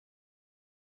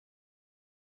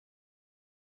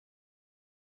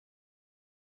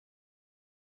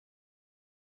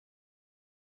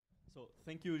So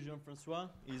thank you, Jean-François.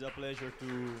 It's a pleasure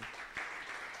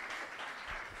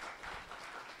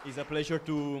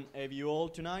to have you all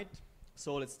tonight.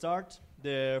 So let's start.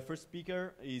 The first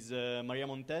speaker is Maria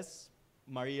Montes.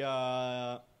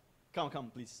 Maria,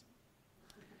 come, please.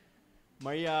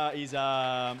 Maria is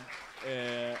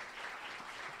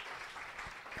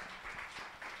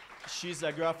she's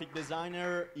a graphic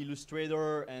designer,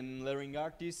 illustrator, and lettering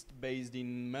artist based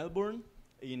in Melbourne,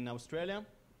 in Australia.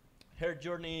 Her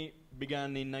journey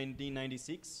began in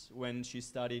 1996 when she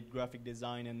studied graphic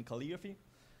design and calligraphy.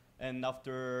 And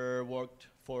after worked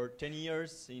for 10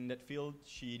 years in that field,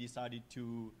 she decided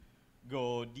to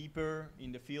go deeper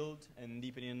in the field and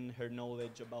deepen her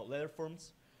knowledge about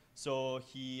letterforms. So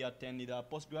he attended a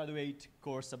postgraduate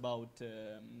course about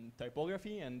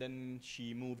typography, and then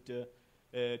she moved to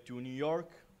New York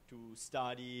to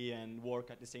study and work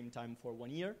at the same time for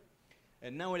 1 year.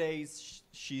 And nowadays,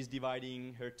 she's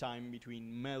dividing her time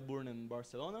between Melbourne and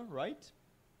Barcelona, right?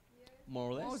 Yes. More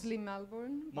or less? Mostly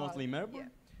Melbourne. Mostly Melbourne?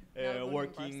 Yeah. Melbourne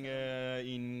Working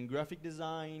in graphic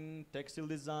design, textile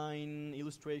design,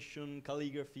 illustration,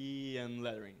 calligraphy, and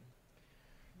lettering.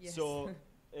 Yes. So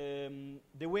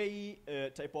the way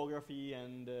typography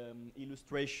and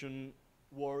illustration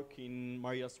work in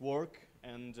Maria's work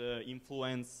and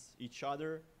influence each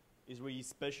other is really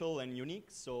special and unique.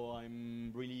 So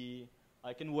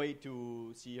I can't wait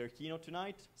to see her keynote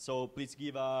tonight. So please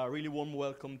give a really warm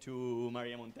welcome to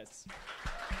Maria Montes.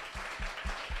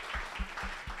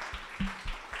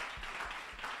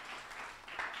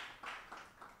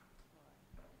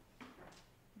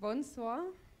 Bonsoir.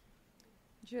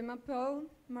 Je m'appelle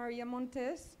Maria Montes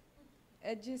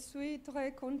et je suis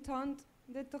très contente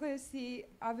d'être ici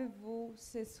avec vous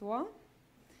ce soir.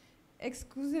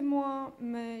 Excusez-moi,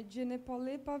 mais je ne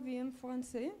parle pas bien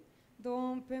français,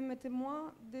 donc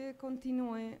permettez-moi de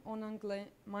continuer en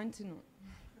anglais maintenant.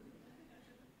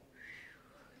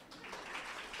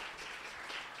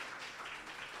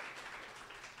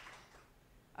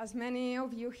 As many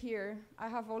of you here, I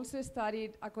have also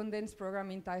studied a condensed program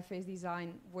in typeface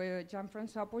design where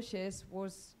Jean-François Poches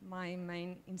was my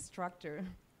main instructor.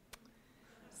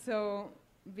 So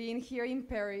being here in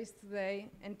Paris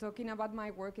today and talking about my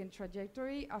work and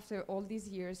trajectory after all these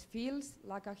years feels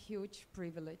like a huge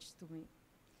privilege to me.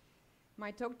 My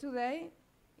talk today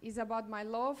is about my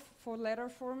love for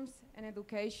letterforms and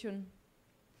education,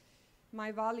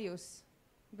 my values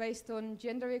based on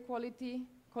gender equality,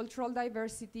 cultural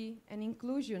diversity and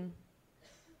inclusion,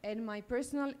 and my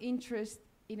personal interest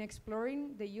in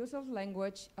exploring the use of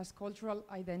language as cultural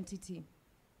identity.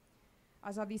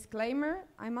 As a disclaimer,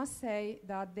 I must say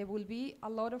that there will be a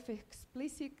lot of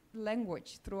explicit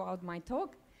language throughout my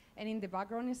talk and in the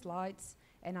background slides,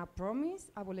 and I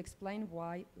promise I will explain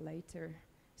why later.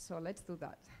 So let's do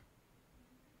that.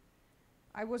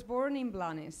 I was born in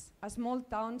Blanes, a small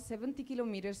town 70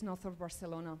 kilometers north of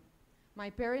Barcelona.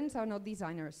 My parents are not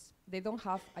designers. They don't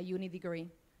have a uni degree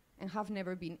and have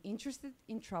never been interested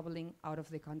in traveling out of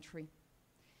the country.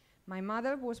 My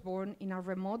mother was born in a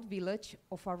remote village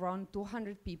of around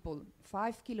 200 people,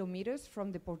 5 kilometers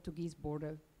from the Portuguese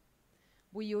border.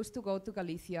 We used to go to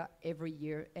Galicia every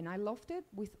year, and I loved it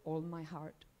with all my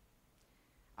heart.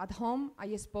 At home,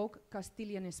 I spoke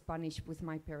Castilian Spanish with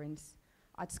my parents.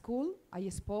 At school, I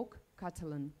spoke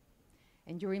Catalan.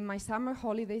 And during my summer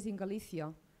holidays in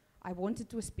Galicia, I wanted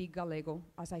to speak Gallego,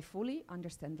 as I fully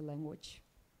understand the language.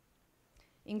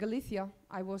 In Galicia,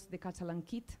 I was the Catalan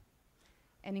kid.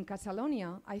 And in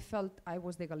Catalonia, I felt I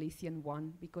was the Galician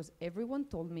one because everyone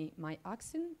told me my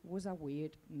accent was a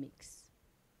weird mix.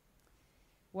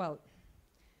 Well,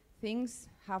 things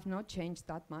have not changed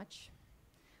that much.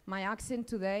 My accent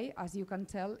today, as you can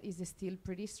tell, is still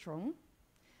pretty strong.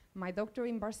 My doctor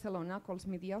in Barcelona calls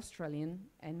me the Australian,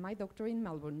 and my doctor in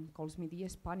Melbourne calls me the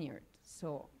Spaniard.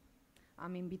 So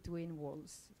I'm in between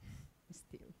worlds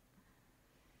still.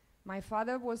 My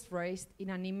father was raised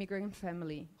in an immigrant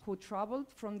family who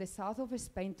traveled from the south of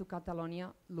Spain to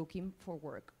Catalonia looking for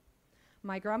work.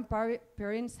 My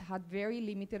grandparents had very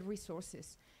limited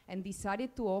resources and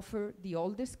decided to offer the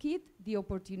oldest kid the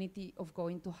opportunity of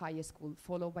going to high school,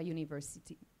 followed by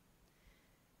university.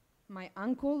 My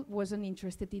uncle wasn't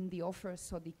interested in the offer,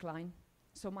 so declined.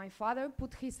 So my father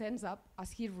put his hands up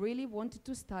as he really wanted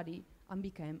to study and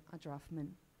became a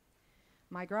draftsman.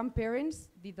 My grandparents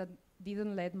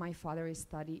didn't let my father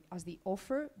study as the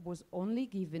offer was only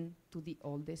given to the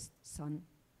oldest son.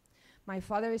 My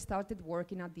father started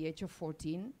working at the age of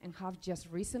 14 and have just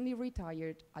recently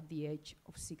retired at the age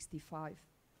of 65.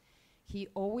 He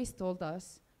always told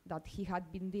us that he had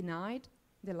been denied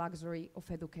the luxury of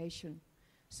education.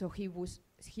 So he was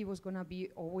gonna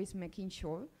be always making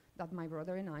sure that my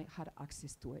brother and I had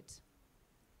access to it.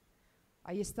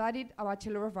 I studied a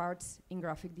Bachelor of Arts in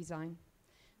graphic design.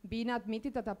 Being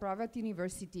admitted at a private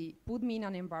university put me in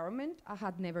an environment I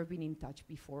had never been in touch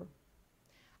before.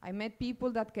 I met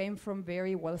people that came from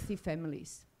very wealthy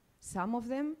families, some of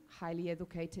them highly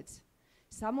educated,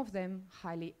 some of them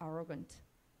highly arrogant,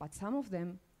 but some of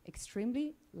them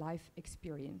extremely life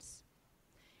experienced.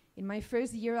 In my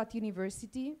first year at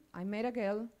university, I met a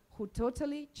girl who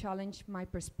totally challenged my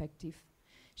perspective.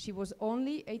 She was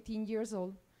only 18 years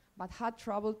old, but had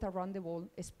traveled around the world,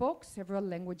 spoke several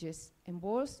languages, and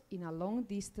was in a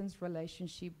long-distance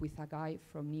relationship with a guy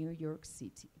from New York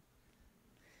City.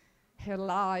 Her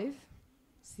life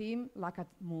seemed like a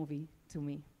movie to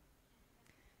me.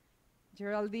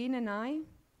 Geraldine and I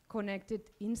connected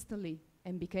instantly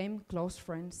and became close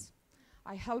friends.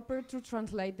 I helped her to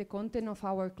translate the content of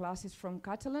our classes from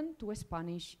Catalan to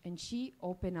Spanish, and she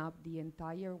opened up the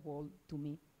entire world to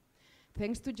me.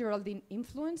 Thanks to Geraldine's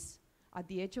influence, at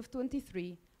the age of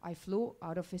 23, I flew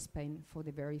out of Spain for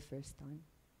the very first time.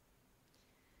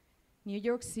 New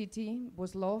York City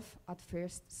was love at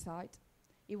first sight.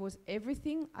 It was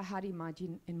everything I had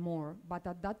imagined and more, but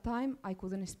at that time I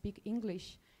couldn't speak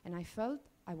English, and I felt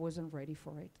I wasn't ready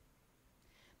for it.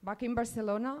 Back in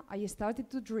Barcelona, I started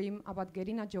to dream about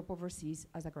getting a job overseas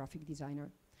as a graphic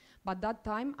designer. But that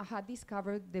time, I had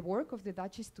discovered the work of the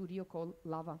Dutch studio called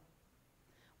Lava.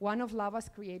 One of Lava's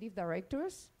creative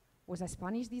directors was a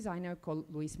Spanish designer called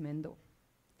Luis Mendo.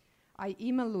 I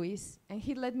emailed Luis, and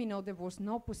he let me know there was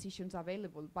no positions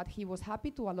available, but he was happy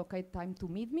to allocate time to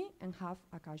meet me and have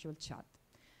a casual chat.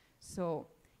 So,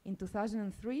 in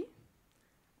 2003,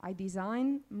 I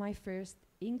designed my first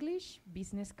English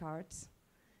business cards,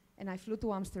 and I flew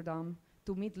to Amsterdam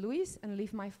to meet Luis and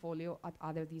leave my folio at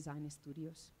other design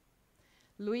studios.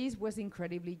 Luis was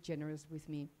incredibly generous with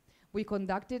me. We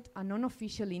conducted a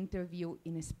non-official interview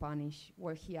in Spanish,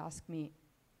 where he asked me,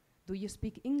 "Do you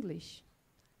speak English?"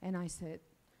 And I said,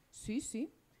 sí,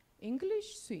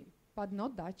 English, sí, but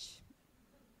not Dutch.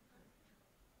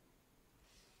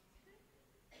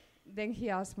 Then he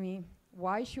asked me,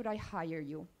 "Why should I hire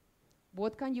you?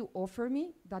 What can you offer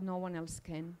me that no one else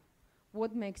can?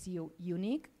 What makes you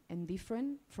unique and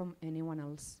different from anyone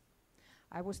else?"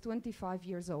 I was 25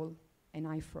 years old, and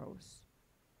I froze.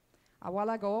 A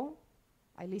while ago,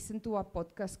 I listened to a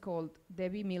podcast called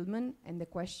Debbie Millman and the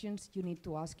questions you need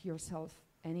to ask yourself,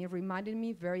 and it reminded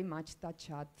me very much that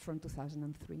chat from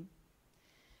 2003.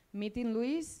 Meeting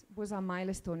Luis was a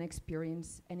milestone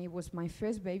experience, and it was my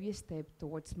first baby step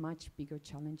towards much bigger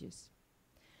challenges.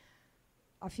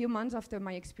 A few months after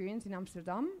my experience in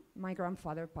Amsterdam, my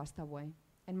grandfather passed away,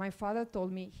 and my father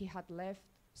told me he had left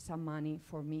some money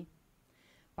for me,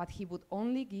 but he would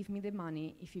only give me the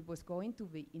money if it was going to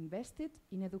be invested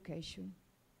in education.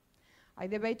 I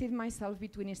debated myself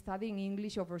between studying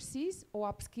English overseas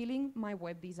or upskilling my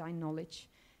web design knowledge,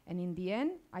 and in the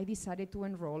end, I decided to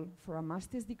enroll for a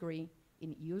master's degree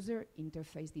in user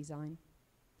interface design.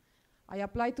 I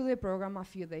applied to the program a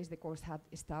few days the course had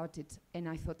started, and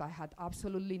I thought I had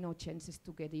absolutely no chances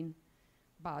to get in,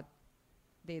 but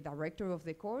the director of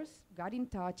the course got in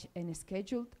touch and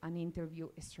scheduled an interview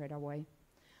straight away.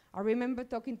 I remember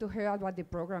talking to her about the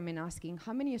program and asking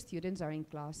how many students are in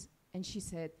class, and she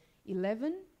said,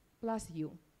 11 plus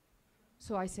you.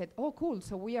 So I said, "Oh, cool,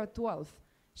 so we are 12.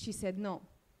 She said, "No,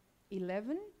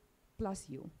 11 plus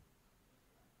you."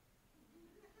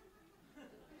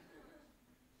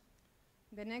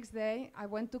 The next day, I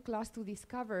went to class to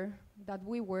discover that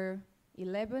we were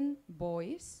 11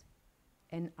 boys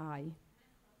and I.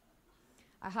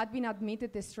 I had been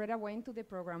admitted straight away into the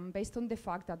program based on the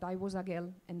fact that I was a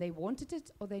girl and they wanted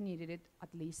it or they needed it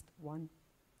at least one.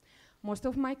 Most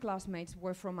of my classmates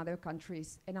were from other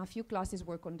countries, and a few classes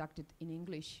were conducted in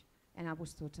English, and I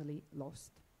was totally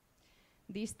lost.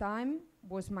 This time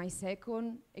was my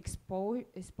second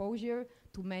exposure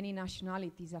to many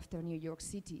nationalities after New York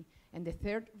City, and the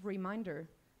third reminder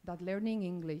that learning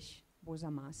English was a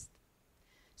must.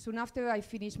 Soon after I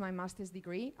finished my master's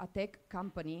degree, a tech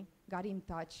company got in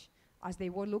touch as they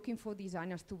were looking for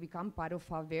designers to become part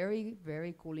of a very,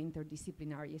 very cool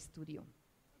interdisciplinary studio.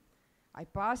 I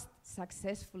passed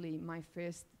successfully my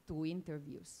first 2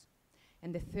 interviews,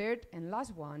 and the third and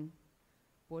last one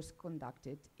was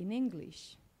conducted in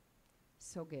English.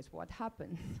 So guess what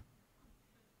happened?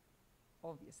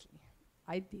 Obviously,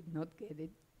 I did not get the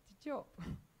job.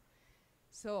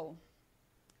 So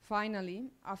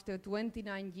finally, after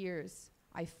 29 years,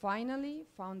 I finally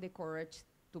found the courage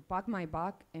to pack my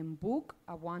bag and book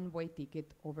a one-way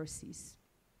ticket overseas.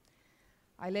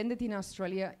 I landed in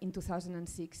Australia in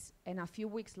 2006, and a few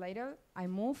weeks later, I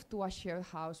moved to a shared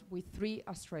house with 3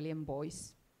 Australian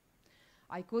boys.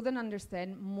 I couldn't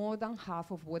understand more than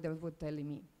half of what they were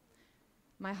telling me.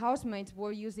 My housemates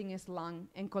were using slang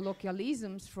and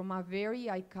colloquialisms from a very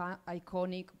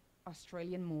iconic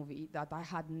Australian movie that I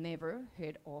had never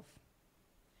heard of.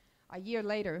 A year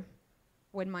later,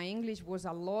 when my English was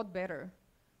a lot better,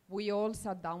 we all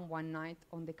sat down one night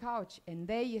on the couch and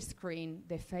they screened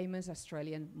the famous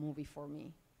Australian movie for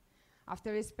me.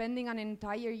 After spending an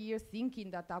entire year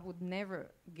thinking that I would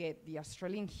never get the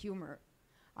Australian humor,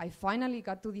 I finally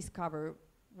got to discover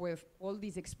where all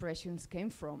these expressions came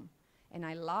from, and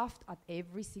I laughed at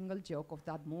every single joke of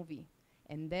that movie.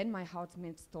 And then my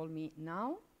housemates told me,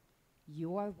 now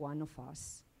you are one of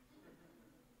us.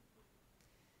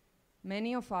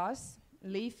 Many of us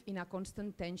live in a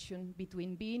constant tension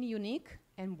between being unique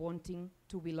and wanting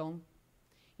to belong.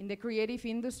 In the creative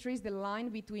industries, the line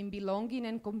between belonging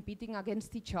and competing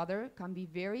against each other can be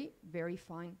very, very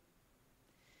fine.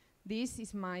 This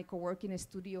is my co-working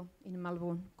studio in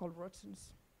Melbourne called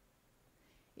Rotson's.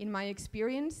 In my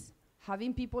experience,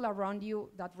 having people around you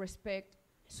that respect,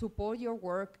 support your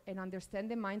work, and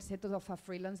understand the mindset of a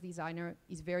freelance designer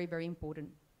is very, very important.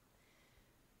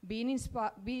 Being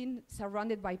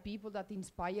surrounded by people that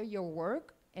inspire your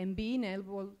work and being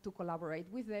able to collaborate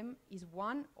with them is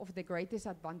one of the greatest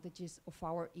advantages of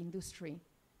our industry.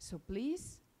 So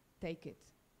please, take it.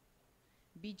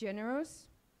 Be generous,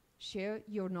 share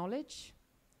your knowledge,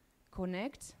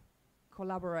 connect,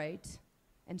 collaborate,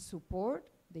 and support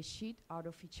the shit out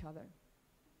of each other.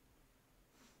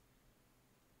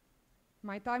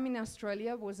 My time in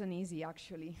Australia wasn't easy,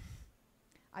 actually.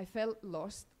 I felt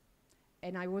lost,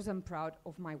 and I wasn't proud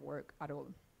of my work at all.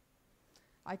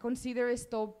 I considered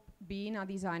stop being a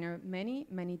designer many,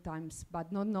 many times,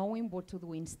 but not knowing what to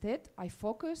do instead, I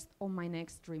focused on my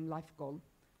next dream life goal,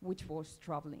 which was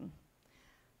traveling.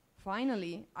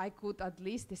 Finally, I could at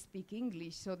least speak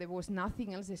English, so there was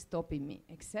nothing else stopping me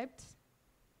except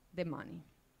the money.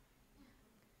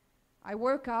 I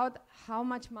worked out how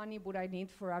much money would I need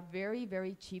for a very,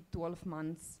 very cheap 12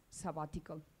 months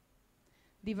sabbatical,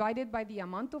 divided by the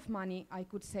amount of money I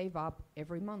could save up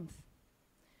every month,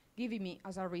 giving me,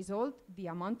 as a result, the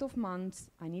amount of months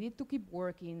I needed to keep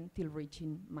working till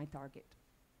reaching my target.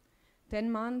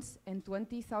 10 months and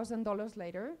 $20,000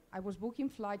 later, I was booking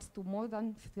flights to more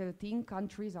than 13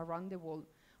 countries around the world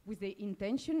with the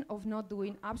intention of not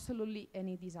doing absolutely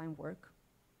any design work.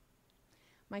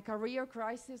 My career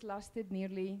crisis lasted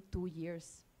nearly 2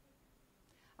 years.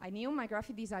 I knew my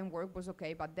graphic design work was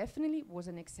okay, but definitely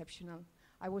wasn't exceptional.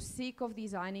 I was sick of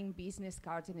designing business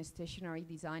cards and stationery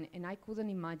design, and I couldn't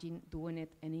imagine doing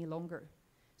it any longer.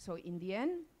 So in the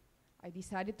end, I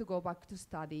decided to go back to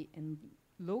study and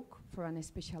look for a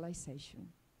specialization.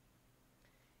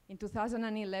 In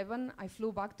 2011, I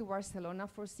flew back to Barcelona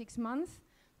for 6 months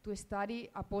to study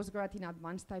a postgrad in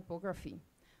advanced typography,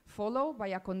 followed by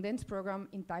a condensed program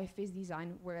in typeface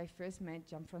design where I first met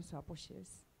Jean-François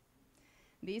Poches.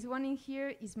 This one in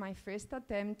here is my first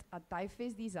attempt at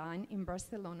typeface design in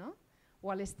Barcelona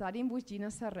while studying with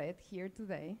Gina Serret here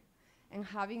today and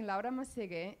having Laura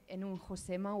Masegué and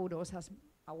José Mauros as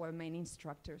our main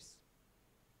instructors.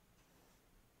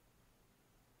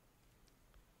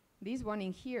 This one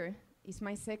in here is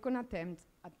my second attempt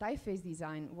at typeface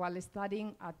design while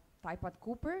studying at Type at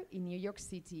Cooper in New York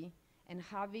City and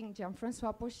having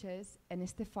Jean-François Poches and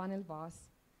Stéphane Elvas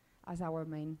as our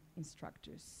main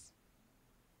instructors.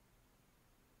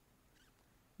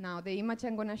 Now, the image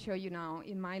I'm gonna show you now,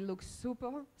 it might look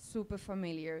super, super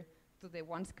familiar to the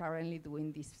ones currently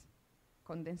doing this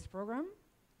condensed program.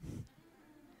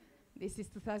 This is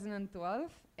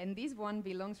 2012, and this one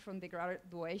belongs from the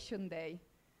graduation day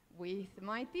with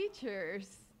my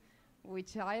teachers,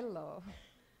 which I love.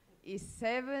 It's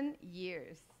 7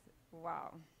 years.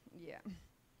 Wow, yeah.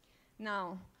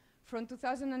 Now, from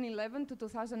 2011 to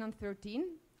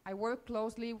 2013, I worked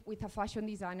closely with a fashion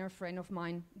designer friend of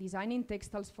mine, designing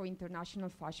textiles for international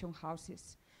fashion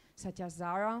houses, such as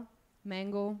Zara,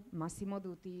 Mango, Massimo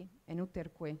Dutti, and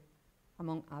Uterque,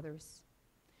 among others.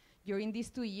 During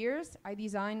these 2 years, I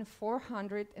designed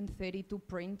 432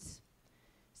 prints,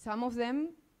 some of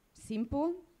them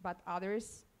simple, but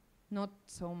others not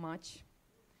so much.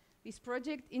 This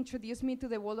project introduced me to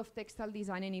the world of textile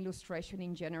design and illustration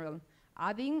in general,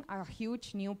 adding a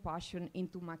huge new passion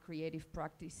into my creative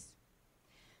practice.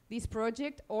 This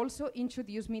project also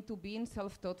introduced me to being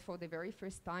self-taught for the very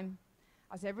first time,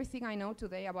 as everything I know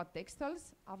today about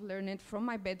textiles, I've learned it from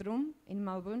my bedroom in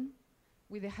Melbourne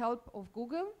with the help of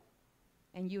Google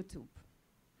and YouTube.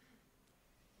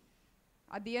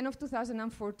 At the end of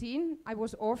 2014, I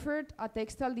was offered a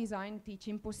textile design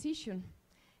teaching position.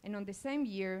 And on the same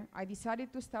year, I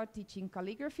decided to start teaching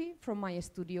calligraphy from my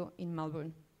studio in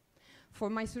Melbourne. For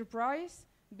my surprise,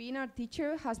 being a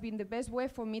teacher has been the best way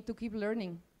for me to keep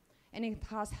learning. And it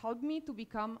has helped me to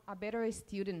become a better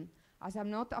student, as I'm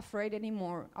not afraid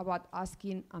anymore about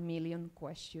asking a million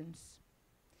questions.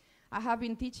 I have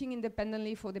been teaching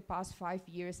independently for the past 5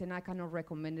 years, and I cannot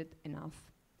recommend it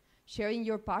enough. Sharing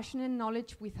your passion and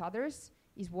knowledge with others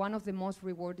is one of the most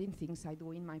rewarding things I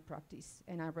do in my practice,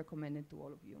 and I recommend it to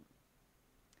all of you.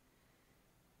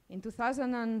 In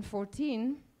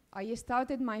 2014, I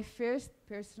started my first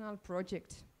personal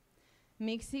project,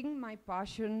 mixing my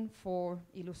passion for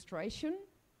illustration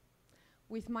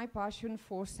with my passion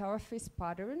for surface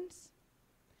patterns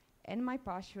and my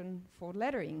passion for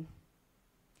lettering.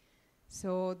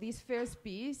 So this first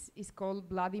piece is called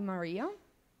Bloody Maria,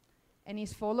 and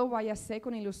is followed by a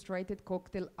second illustrated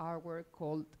cocktail artwork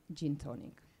called Gin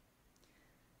Tonic.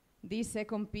 This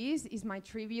second piece is my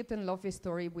tribute and love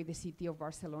story with the city of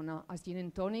Barcelona, as gin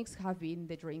and tonics have been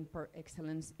the drink par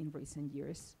excellence in recent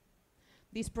years.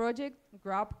 This project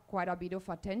grabbed quite a bit of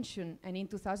attention, and in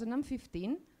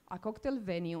 2015, a cocktail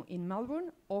venue in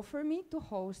Melbourne offered me to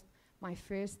host my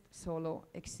first solo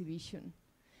exhibition.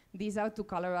 These are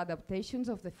 2-color adaptations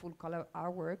of the full-color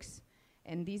artworks,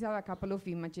 and these are a couple of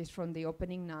images from the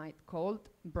opening night called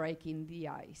Breaking the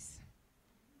Ice.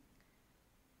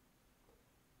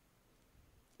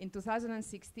 In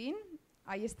 2016,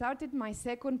 I started my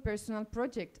second personal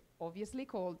project, obviously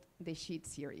called the Sheet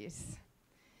Series.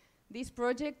 This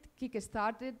project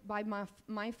kick-started by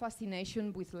my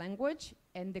fascination with language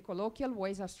and the colloquial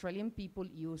ways Australian people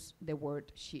use the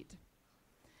word sheet.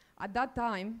 At that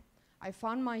time, I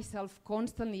found myself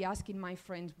constantly asking my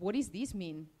friends, what does this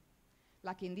mean?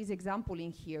 Like in this example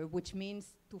in here, which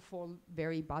means to fall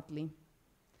very badly.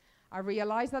 I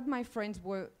realized that my friends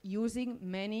were using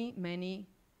many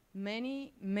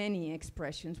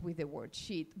expressions with the word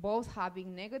sheet, both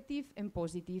having negative and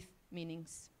positive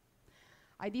meanings.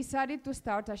 I decided to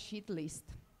start a sheet list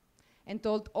and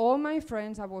told all my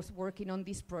friends I was working on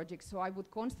this project, so I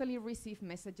would constantly receive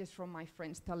messages from my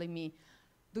friends telling me,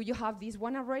 do you have this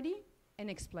one already? And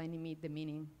explaining me the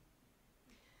meaning.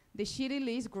 The sheety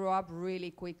list grew up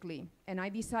really quickly, and I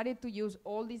decided to use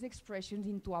all these expressions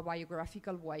into a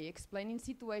biographical way, explaining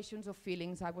situations or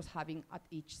feelings I was having at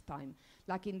each time.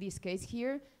 Like in this case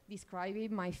here,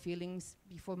 describing my feelings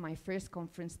before my first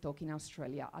conference talk in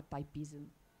Australia at Typeism.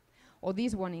 Or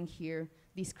this one in here,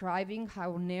 describing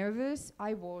how nervous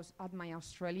I was at my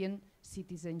Australian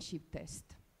citizenship test.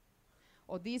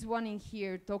 Or this one in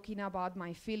here, talking about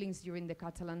my feelings during the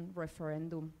Catalan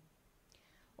referendum.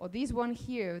 Or this one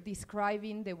here,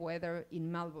 describing the weather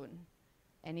in Melbourne.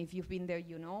 And if you've been there,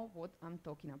 you know what I'm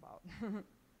talking about,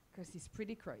 because it's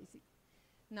pretty crazy.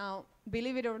 Now,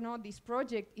 believe it or not, this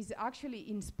project is actually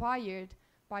inspired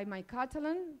by my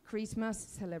Catalan Christmas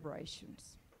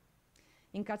celebrations.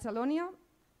 In Catalonia,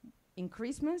 in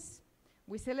Christmas,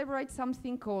 we celebrate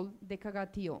something called the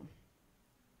cagatio.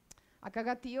 A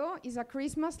cagatio is a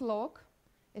Christmas log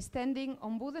standing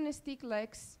on wooden stick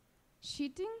legs,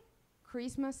 sheeting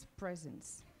Christmas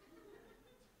presents.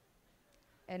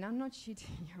 And I'm not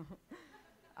cheating you.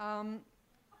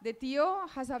 The Tio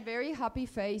has a very happy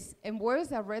face and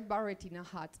wears a red barretina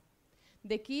hat.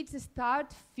 The kids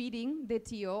start feeding the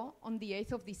Tio on the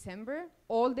 8th of December,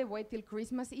 all the way till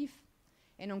Christmas Eve.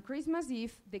 And on Christmas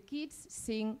Eve, the kids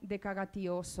sing the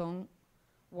cagatio song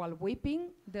while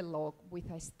whipping the log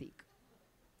with a stick.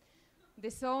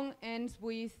 The song ends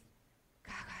with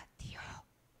cagatio,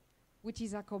 which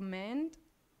is a command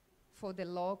for the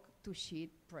log to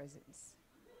sheet presents.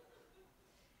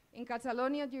 In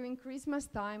Catalonia, during Christmas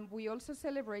time, we also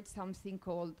celebrate something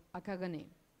called a caganer.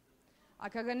 A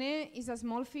caganer is a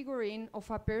small figurine of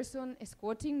a person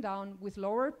squatting down with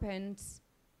lower pants,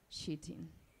 sheeting.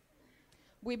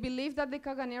 We believe that the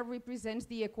caganer represents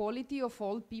the equality of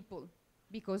all people,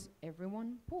 because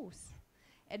everyone poos.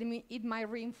 And it might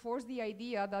reinforce the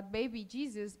idea that baby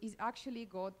Jesus is actually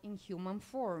God in human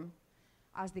form,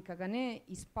 as the caganer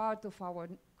is part of our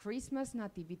Christmas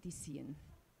nativity scene.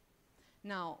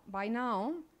 Now, by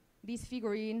now, this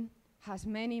figurine has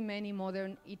many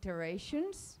modern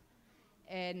iterations,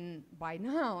 and by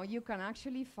now, you can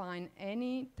actually find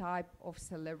any type of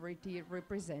celebrity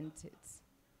represented.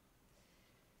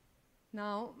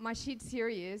 Now, my sheet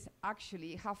series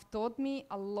actually have taught me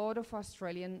a lot of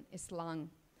Australian slang,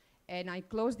 and I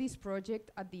closed this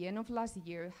project at the end of last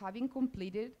year, having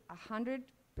completed 100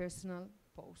 personal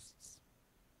posts.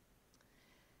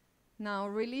 Now,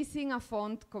 releasing a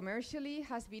font commercially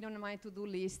has been on my to-do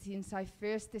list since I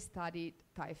first studied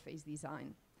typeface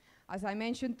design. As I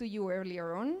mentioned to you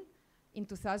earlier on, in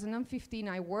 2015,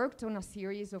 I worked on a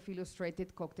series of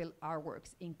illustrated cocktail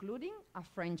artworks, including a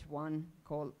French one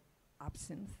called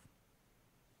Absinthe.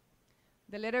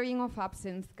 The lettering of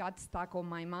Absinthe got stuck on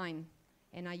my mind,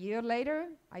 and a year later,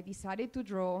 I decided to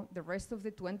draw the rest of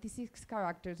the 26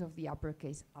 characters of the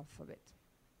uppercase alphabet.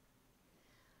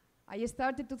 I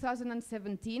started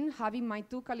 2017 having my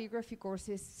 2 calligraphy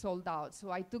courses sold out,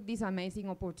 so I took this amazing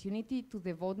opportunity to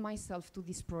devote myself to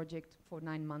this project for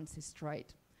 9 months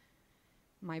straight.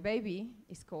 My baby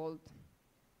is called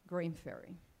Green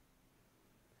Fairy.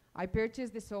 I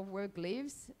purchased the software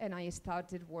Glyphs and I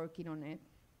started working on it.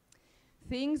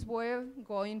 Things were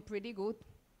going pretty good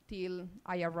till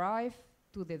I arrived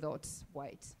to the dots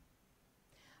weights.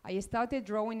 I started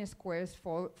drawing squares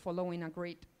following a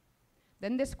grid.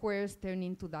 Then the squares turned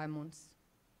into diamonds.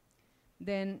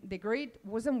 Then the grid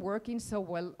wasn't working so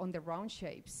well on the round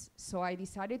shapes, so I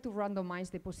decided to randomize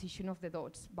the position of the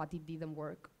dots, but it didn't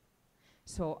work.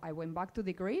 So I went back to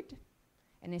the grid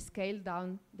and scaled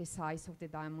down the size of the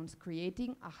diamonds,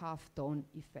 creating a half-tone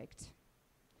effect.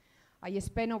 I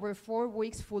spent over 4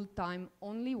 weeks full-time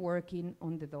only working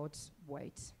on the dots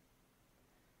weights.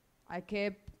 I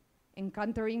kept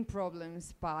encountering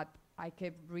problems, but I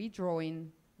kept redrawing,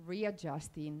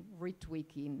 readjusting,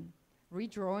 retweaking,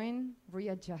 redrawing,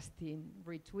 readjusting,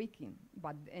 retweaking.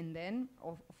 And then,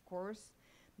 of course,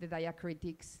 the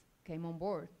diacritics came on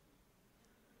board.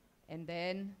 And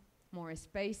then more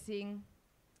spacing,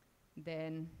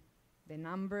 then the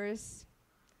numbers,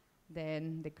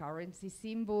 then the currency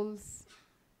symbols,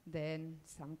 then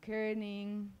some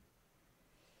kerning.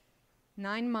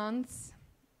 9 months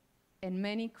and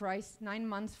 9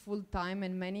 months full time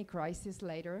and many crises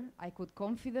later, I could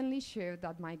confidently share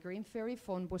that my Green Fairy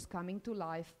font was coming to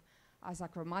life as a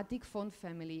chromatic font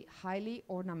family, highly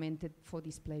ornamented for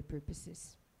display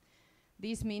purposes.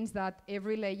 This means that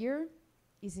every layer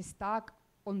is stacked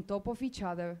on top of each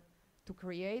other to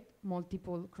create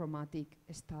multiple chromatic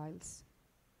styles.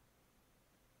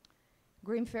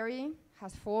 Green Fairy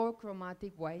has 4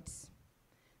 chromatic weights: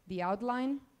 the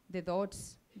outline, the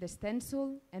dots, the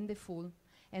stencil, and the full.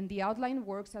 And the outline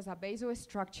works as a base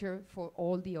structure for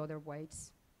all the other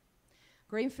weights.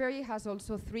 Green Fairy has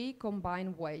also 3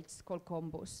 combined weights called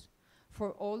combos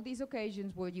for all these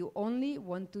occasions where you only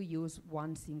want to use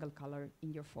one single color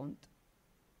in your font.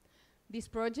 This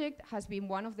project has been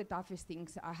one of the toughest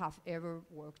things I have ever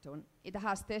worked on. It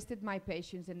has tested my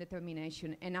patience and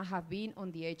determination, and I have been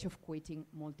on the edge of quitting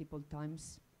multiple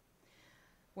times.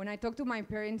 When I talked to my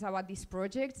parents about this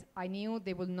project, I knew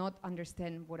they would not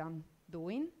understand what I'm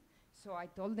doing, so I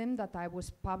told them that I was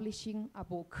publishing a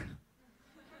book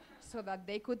so that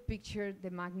they could picture the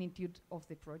magnitude of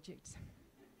the project.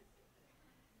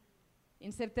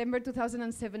 In September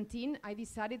 2017, I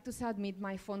decided to submit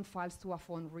my font files to a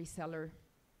font reseller.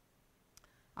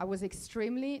 I was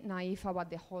extremely naive about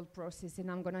the whole process, and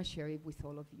I'm gonna share it with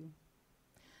all of you.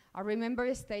 I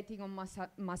remember stating on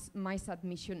my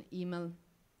submission email,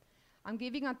 I'm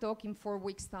giving a talk in 4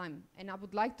 weeks' time, and I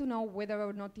would like to know whether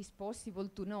or not it's possible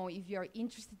to know if you are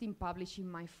interested in publishing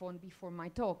my font before my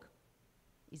talk.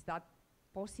 Is that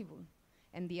possible?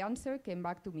 And the answer came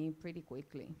back to me pretty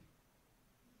quickly.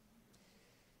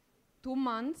 2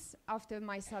 months after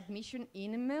my submission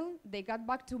email, they got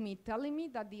back to me telling me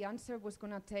that the answer was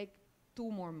gonna take 2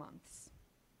 more months.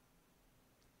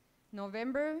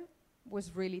 November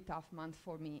was really tough month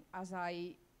for me as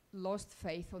I lost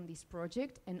faith on this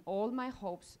project and all my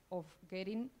hopes of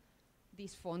getting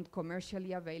this font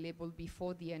commercially available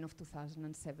before the end of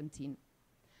 2017.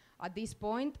 At this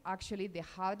point, actually, the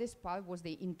hardest part was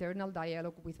the internal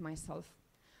dialogue with myself,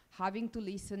 having to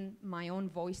listen my own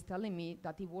voice telling me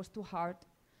that it was too hard,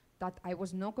 that I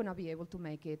was not gonna be able to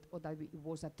make it, or that it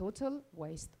was a total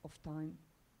waste of time.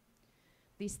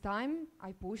 This time,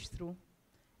 I pushed through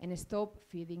and stopped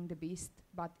feeding the beast,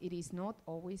 but it is not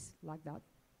always like that.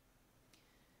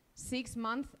 6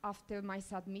 months after my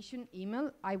submission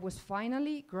email, I was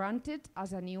finally granted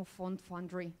as a new font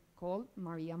foundry called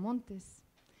Maria Montes.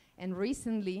 And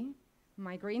recently,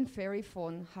 my Green Fairy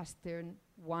font has turned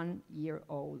 1 year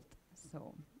old,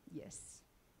 so yes.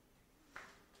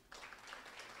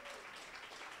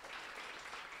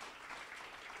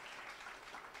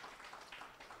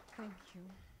 Thank you.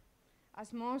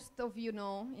 As most of you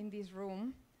know in this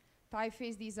room,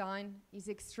 typeface design is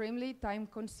extremely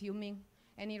time-consuming,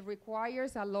 and it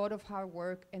requires a lot of hard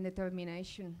work and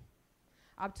determination.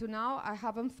 Up to now, I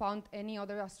haven't found any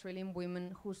other Australian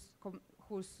women who's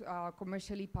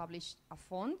commercially published a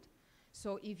font,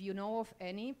 So if you know of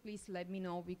any, please let me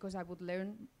know, because I would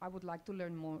like to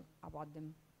learn more about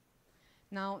them.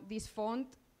 Now, this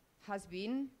font has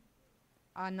been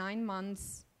a 9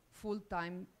 months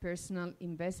full-time personal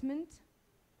investment,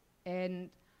 and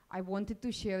I wanted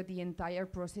to share the entire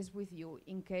process with you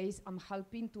in case I'm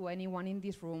helping to anyone in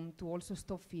this room to also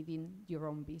stop feeding your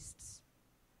own beasts.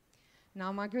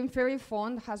 Now, my Green Fairy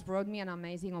font has brought me an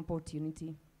amazing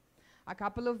opportunity. A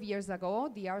couple of years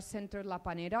ago, the art center La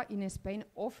Panera in Spain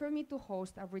offered me to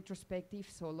host a retrospective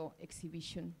solo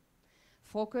exhibition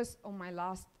focused on my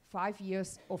last 5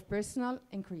 years of personal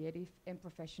and creative and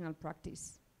professional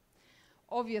practice.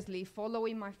 Obviously,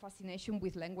 following my fascination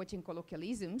with language and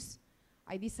colloquialisms,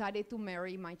 I decided to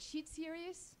marry my cheat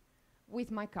series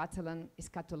with my Catalan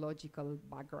eschatological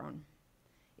background.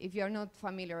 If you're not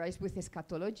familiarized with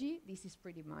eschatology, this is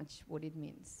pretty much what it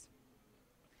means.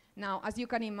 Now, as you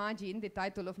can imagine, the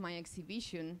title of my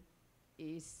exhibition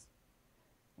is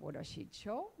What a Shit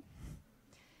Show,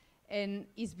 and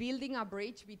is building a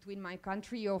bridge between my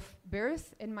country of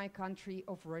birth and my country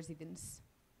of residence.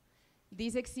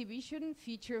 This exhibition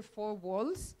featured 4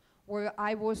 walls where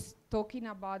I was talking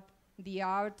about the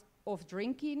art of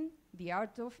drinking, the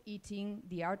art of eating,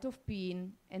 the art of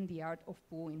peeing, and the art of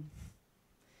pooing.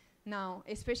 Now,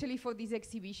 especially for this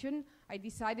exhibition, I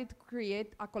decided to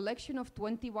create a collection of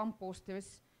 21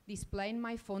 posters displaying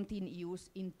my font in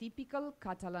use in typical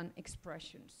Catalan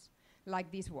expressions,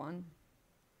 like this one.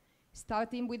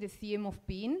 Starting with the theme of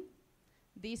peeing,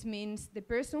 this means the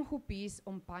person who pees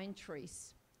on pine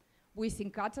trees, which in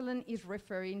Catalan is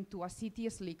referring to a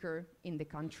citiest liquor in the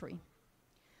country.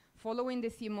 Following the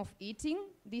theme of eating,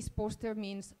 this poster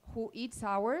means who eats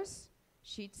hours,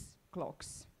 shits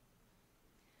clocks.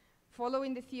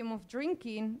 Following the theme of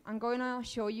drinking, I'm going to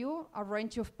show you a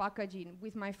range of packaging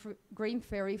with my Green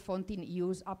Fairy font in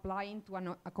use applying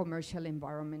to a commercial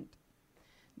environment.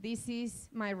 This is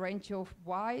my range of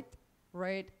white,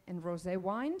 red, and rosé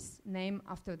wines named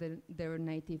after their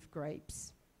native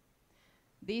grapes.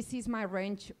 This is my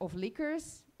range of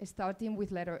liquors, starting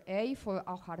with letter A for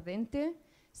aguardiente,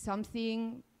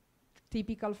 something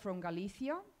typical from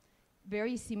Galicia,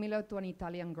 very similar to an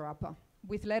Italian grappa.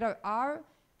 With letter R,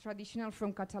 traditional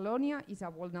from Catalonia, is a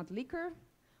walnut liquor.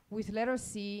 With letter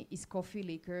C is coffee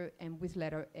liquor, and with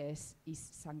letter S is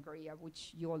sangria,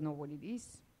 which you all know what it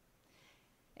is.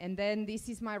 And then this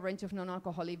is my range of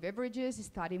non-alcoholic beverages,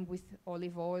 starting with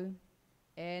olive oil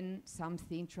and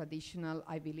something traditional,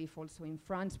 I believe also in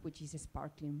France, which is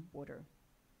sparkling water.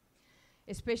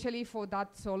 Especially for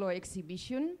that solo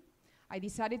exhibition, I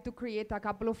decided to create a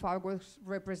couple of artworks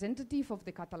representative of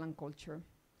the Catalan culture,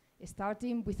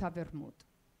 starting with a vermouth.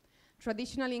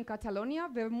 Traditionally in Catalonia,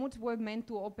 vermouths were meant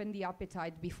to open the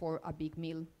appetite before a big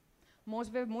meal.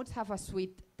 Most vermouths have a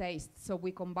sweet taste, so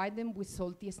we combine them with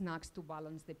salty snacks to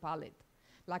balance the palate.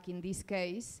 Like in this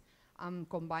case, I'm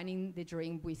combining the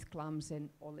drink with clams and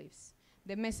olives.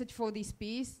 The message for this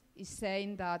piece is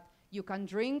saying that you can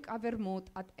drink a vermouth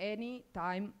at any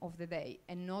time of the day,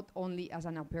 and not only as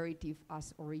an aperitif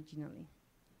as originally.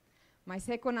 My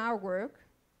second artwork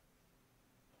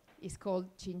is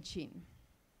called Chin Chin.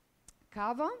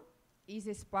 Cava is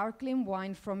a sparkling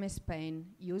wine from Spain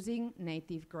using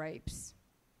native grapes.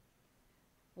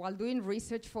 While doing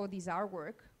research for this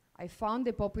artwork, I found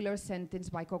the popular sentence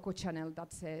by Coco Chanel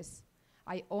that says,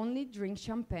 "I only drink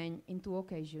champagne in 2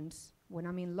 occasions, when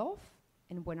I'm in love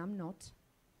and when I'm not."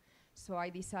 So I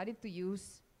decided to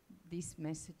use this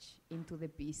message into the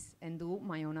piece and do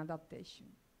my own adaptation.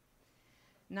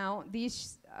 Now,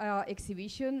 this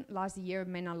exhibition last year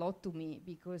meant a lot to me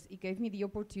because it gave me the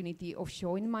opportunity of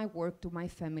showing my work to my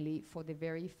family for the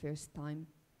very first time.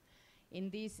 In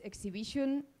this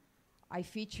exhibition, I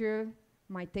feature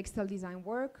my textile design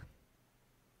work,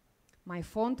 my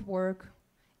font work,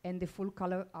 and the full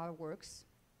color artworks,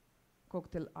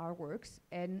 cocktail artworks,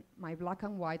 and my black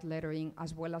and white lettering,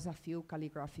 as well as a few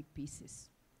calligraphic pieces.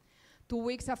 2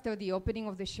 weeks after the opening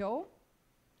of the show,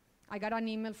 I got an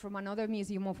email from another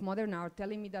museum of modern art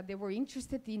telling me that they were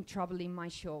interested in traveling my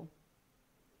show.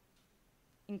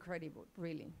 Incredible,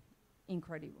 really,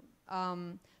 incredible.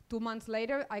 2 months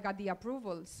later, I got the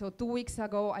approval. So 2 weeks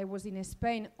ago, I was in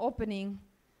Spain opening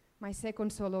my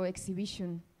second solo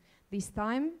exhibition, this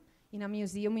time in a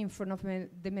museum in front of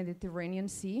the Mediterranean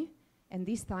Sea, and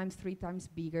this time 3 times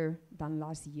bigger than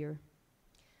last year.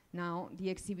 Now, the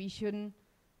exhibition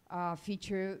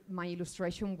feature my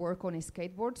illustration work on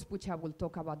skateboards, which I will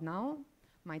talk about now,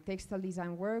 my textile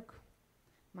design work,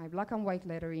 my black and white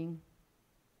lettering,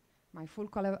 my full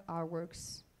color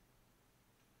artworks,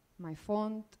 my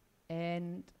font,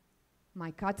 and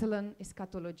my Catalan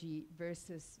eschatology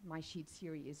versus my sheet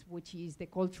series, which is the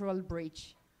cultural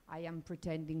bridge I am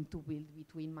pretending to build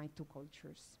between my two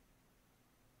cultures.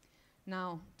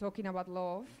 Now, talking about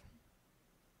love,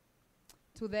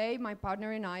 today my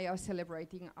partner and I are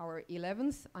celebrating our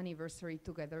 11th anniversary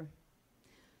together.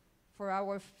 For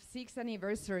our 6th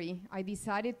anniversary, I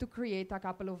decided to create a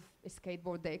couple of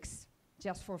skateboard decks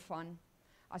just for fun,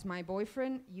 as my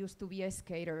boyfriend used to be a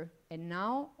skater and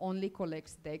now only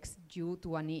collects decks due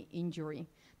to a knee injury.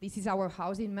 This is our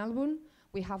house in Melbourne.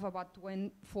 We have about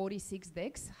 46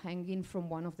 decks hanging from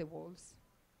one of the walls.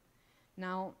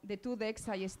 Now, the two decks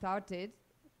I started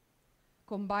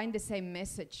combine the same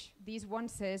message. This one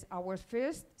says our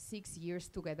first 6 years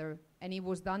together, and it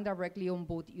was done directly on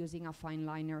wood using a fine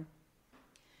liner.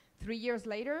 3 years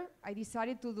later, I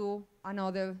decided to do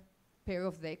another pair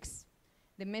of decks.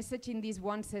 The message in this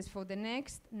one says for the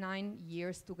next 9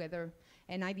 years together,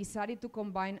 and I decided to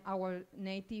combine our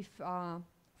native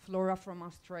flora from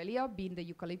Australia, being the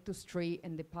eucalyptus tree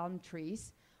and the palm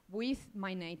trees, with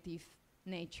my native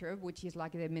nature, which is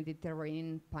like the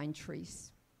Mediterranean pine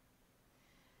trees.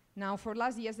 Now, for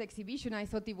last year's exhibition, I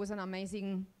thought it was an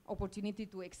amazing opportunity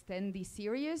to extend this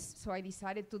series, so I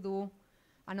decided to do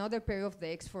another pair of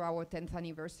decks for our 10th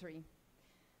anniversary.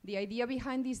 The idea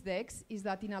behind these decks is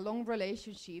that in a long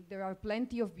relationship, there are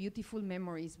plenty of beautiful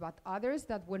memories, but others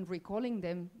that when recalling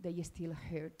them, they still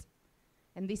hurt.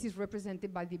 And this is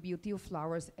represented by the beauty of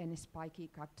flowers and a spiky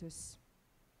cactus.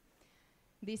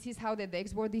 This is how the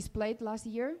decks were displayed last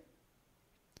year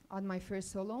at my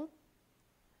first solo.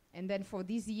 And then for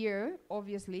this year,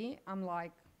 obviously, I'm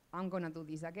like, I'm gonna do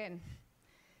this again.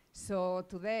 So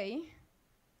today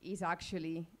is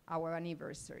actually our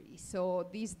anniversary. So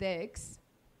these decks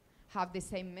have the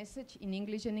same message in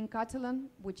English and in Catalan,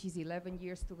 which is 11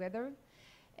 years together.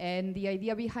 And the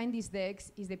idea behind these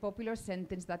decks is the popular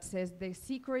sentence that says, the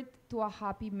secret to a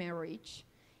happy marriage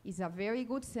is a very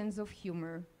good sense of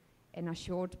humor and a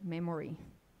short memory,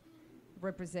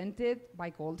 represented by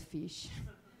goldfish.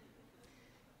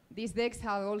 These decks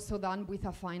are also done with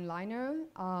a fine liner,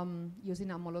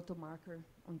 using a Molotov marker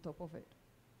on top of it.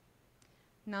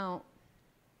 Now,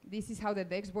 this is how the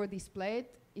decks were displayed.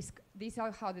 These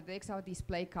are how the decks are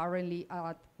displayed currently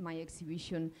at my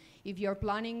exhibition. If you're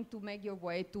planning to make your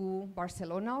way to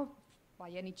Barcelona,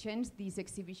 by any chance, this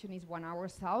exhibition is 1 hour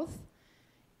south,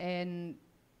 and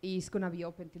it's gonna be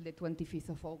open till the 25th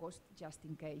of August, just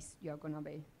in case you're gonna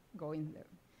be going there.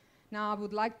 Now, I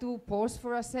would like to pause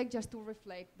for a sec just to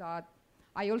reflect that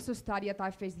I also study at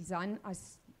typeface design,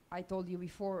 as I told you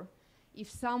before. If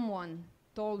someone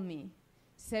told me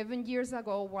 7 years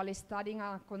ago, while studying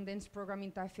a condensed program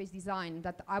in typeface design,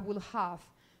 that I will have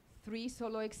 3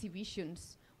 solo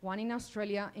exhibitions, 1 in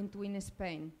Australia and 2 in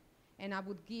Spain, and I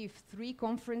would give 3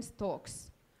 conference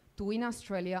talks, 2 in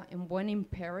Australia and 1 in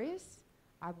Paris,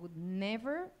 I would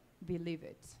never believe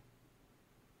it.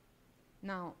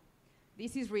 Now,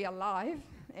 this is real life,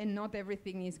 and not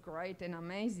everything is great and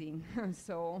amazing,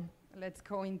 so let's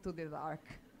go into the dark.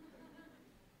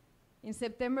 In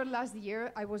September last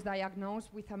year, I was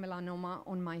diagnosed with a melanoma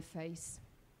on my face.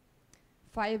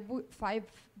 5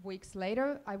 weeks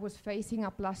later, I was facing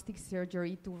a plastic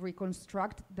surgery to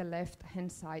reconstruct the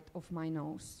left-hand side of my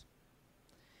nose.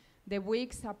 The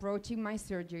weeks approaching my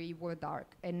surgery were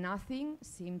dark, and nothing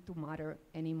seemed to matter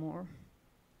anymore.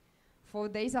 4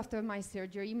 days after my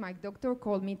surgery, my doctor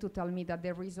called me to tell me that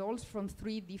the results from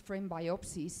 3 different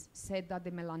biopsies said that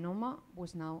the melanoma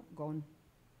was now gone.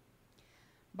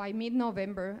 By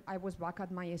mid-November, I was back at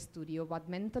my studio, but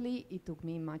mentally, it took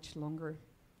me much longer.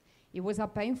 It was a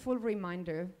painful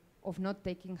reminder of not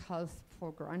taking health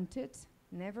for granted,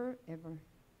 never, ever.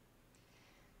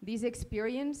 This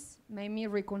experience made me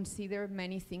reconsider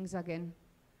many things again,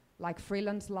 like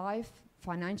freelance life,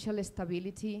 financial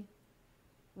stability,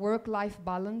 work-life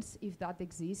balance, if that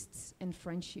exists, and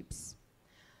friendships.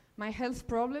 My health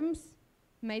problems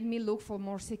made me look for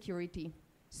more security.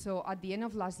 So at the end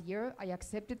of last year, I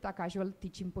accepted a casual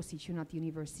teaching position at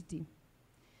university.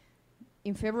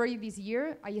 In February this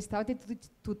year, I started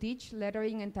to teach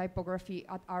lettering and typography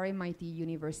at RMIT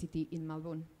University in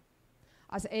Melbourne.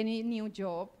 As any new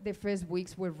job, the first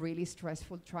weeks were really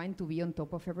stressful, trying to be on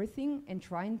top of everything and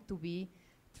trying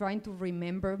to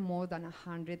remember more than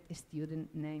 100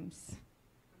 student names.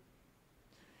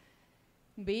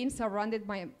 Being surrounded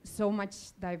by so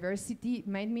much diversity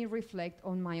made me reflect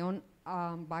on my own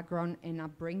background and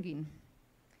upbringing.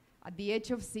 At the age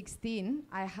of 16,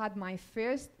 I had my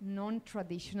first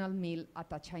non-traditional meal at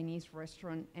a Chinese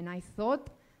restaurant, and I thought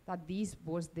that this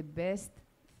was the best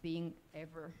thing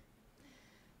ever.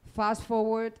 Fast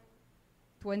forward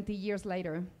 20 years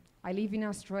later, I live in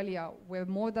Australia, where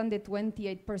more than the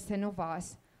 28% of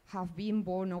us have been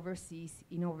born overseas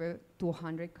in over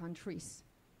 200 countries,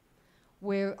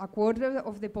 where a quarter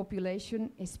of the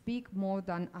population speak more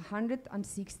than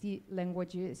 160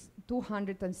 languages,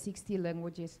 260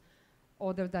 languages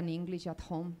other than English at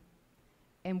home,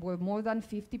 and where more than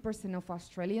 50% of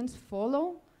Australians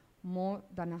follow more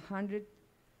than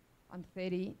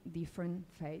 130 different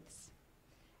faiths.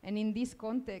 And in this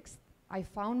context, I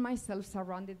found myself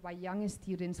surrounded by young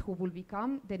students who will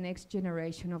become the next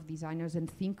generation of designers and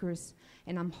thinkers,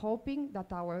 and I'm hoping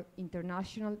that our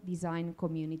international design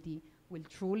community will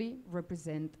truly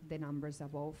represent the numbers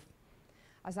above.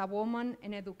 As a woman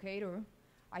and educator,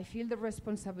 I feel the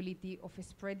responsibility of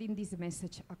spreading this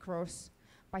message across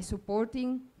by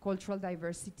supporting cultural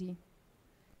diversity,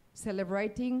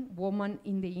 celebrating women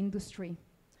in the industry,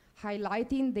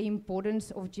 highlighting the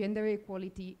importance of gender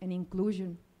equality and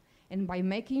inclusion, and by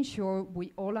making sure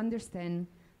we all understand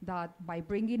that by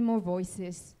bringing more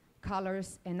voices,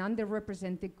 colors, and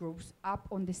underrepresented groups up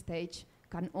on the stage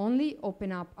can only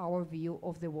open up our view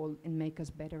of the world and make us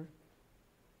better.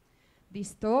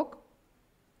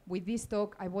 With this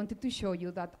talk, I wanted to show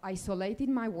you that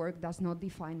isolating my work does not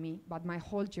define me, but my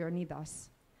whole journey does.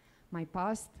 My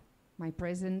past, my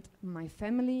present, my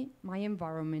family, my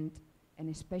environment, and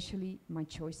especially my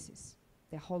choices,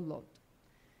 the whole lot.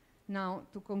 Now,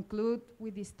 to conclude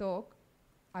with this talk,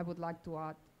 I would like to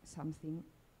add something.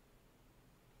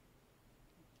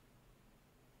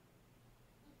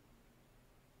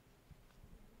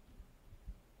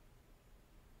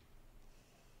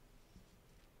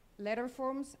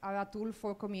 Letterforms are a tool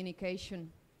for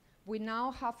communication. We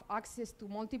now have access to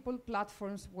multiple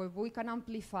platforms where we can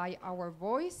amplify our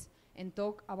voice and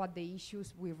talk about the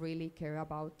issues we really care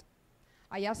about.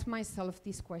 I ask myself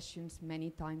these questions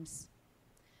many times.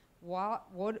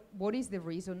 What is the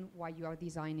reason why you are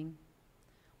designing?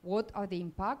 What are the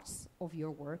impacts of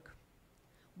your work?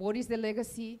 What is the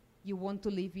legacy you want to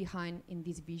leave behind in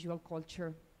this visual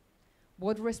culture?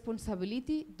 What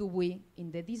responsibility do we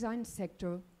in the design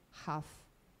sector have?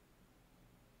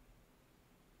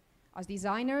 As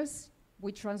designers,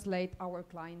 we translate our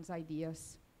clients'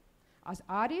 ideas. As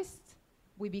artists,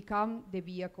 we become the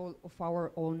vehicle of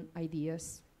our own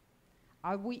ideas.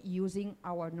 Are we using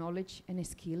our knowledge and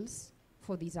skills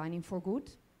for designing for good?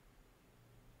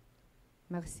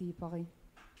 Merci, Paris.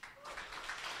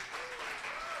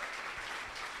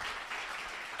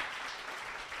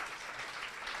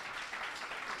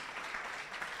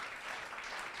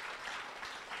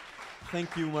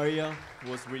 Thank you, Maria. It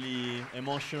was really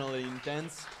emotional and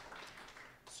intense.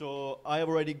 So I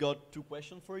already got 2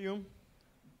 questions for you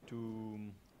to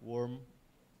warm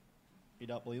it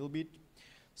up a little bit.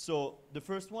 So the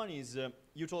first one is,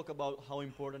 you talk about how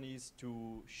important it is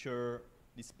to share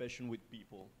this passion with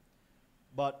people.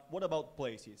 But what about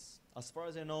places? As far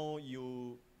as I know,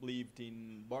 you lived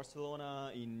in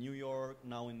Barcelona, in New York,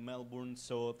 now in Melbourne,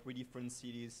 so 3 different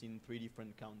cities in 3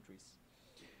 different countries.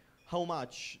 How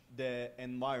much the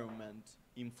environment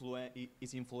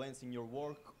is influencing your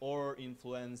work or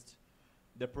influenced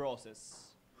the process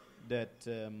that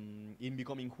in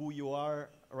becoming who you are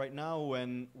right now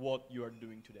and what you are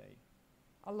doing today?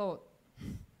 A lot.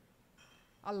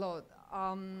 A lot.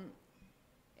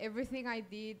 Everything I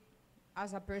did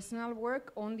as a personal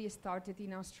work only started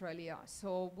in Australia.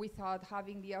 So without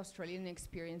having the Australian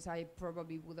experience, I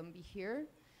probably wouldn't be here.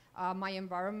 My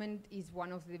environment is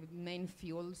one of the main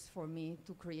fuels for me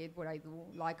to create what I do.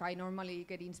 Like, I normally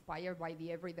get inspired by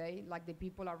the everyday, like the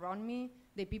people around me,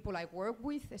 the people I work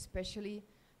with, especially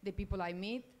the people I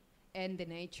meet, and the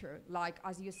nature. Like,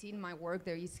 as you see in my work,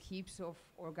 there is heaps of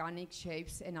organic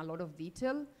shapes and a lot of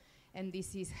detail, and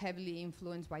this is heavily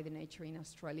influenced by the nature in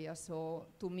Australia. So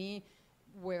to me,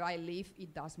 where I live,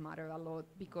 it does matter a lot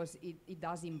because it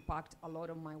does impact a lot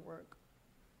on my work.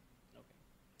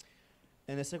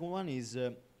 And the second one is,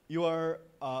 you are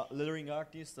a lettering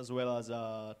artist as well as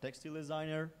a textile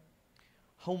designer.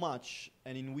 How much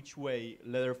and in which way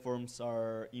letterforms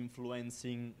are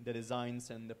influencing the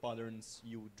designs and the patterns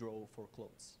you draw for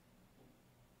clothes?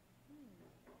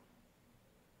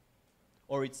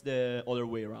 Or it's the other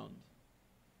way around?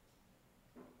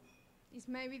 It's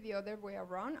maybe the other way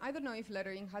around. I don't know if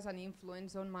lettering has an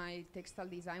influence on my textile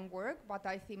design work, but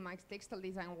I think my textile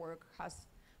design work has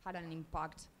had an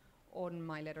impact on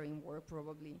my lettering work,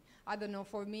 probably. I don't know,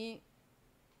 for me,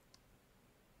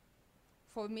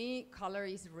 color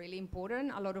is really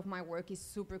important. A lot of my work is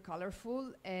super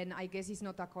colorful, and I guess it's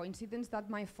not a coincidence that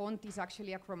my font is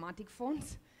actually a chromatic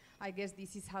font. I guess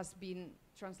this has been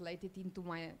translated into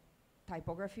my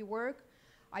typography work.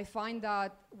 I find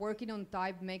that working on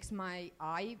type makes my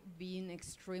eye being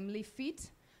extremely fit,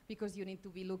 because you need to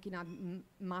be looking at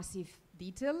massive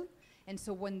detail. And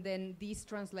so when then these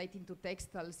translate into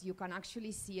textiles, you can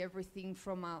actually see everything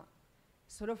from a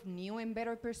sort of new and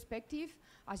better perspective,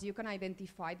 as you can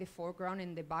identify the foreground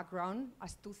and the background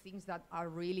as two things that are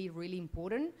really, really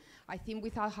important. I think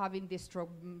without having the strong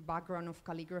background of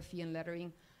calligraphy and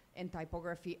lettering and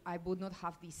typography, I would not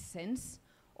have this sense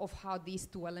of how these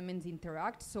two elements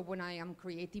interact. So when I am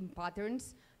creating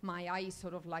patterns, my eye is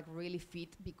sort of like really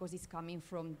fit because it's coming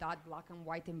from that black and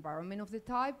white environment of the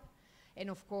type. And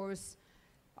of course,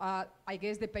 I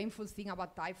guess the painful thing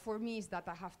about type for me is that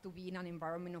I have to be in an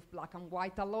environment of black and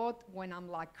white a lot when I'm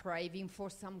like craving for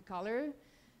some color.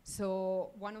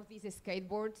 So one of these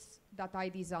skateboards that I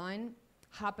designed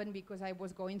happened because I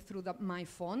was going through my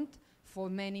font for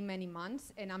many, many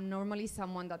months, and I'm normally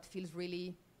someone that feels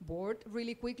really bored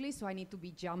really quickly, so I need to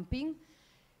be jumping.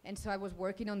 And so I was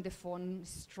working on the font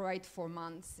straight for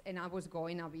months, and I was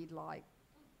going a bit like,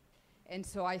 and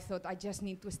so I thought I just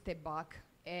need to step back.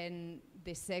 And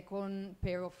the second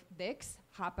pair of decks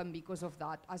happened because of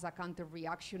that, as a counter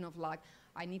reaction of like,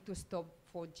 I need to stop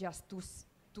for just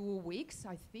 2 weeks,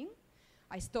 I think.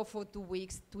 I stopped for 2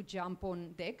 weeks to jump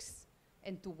on decks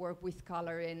and to work with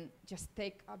color and just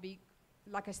take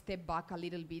a step back a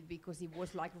little bit, because it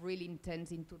was like really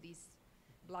intense into this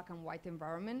black and white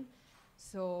environment.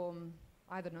 So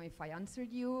I don't know if I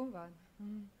answered you, but.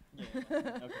 Yeah,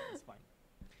 okay, that's fine.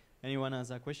 Anyone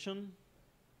has a question?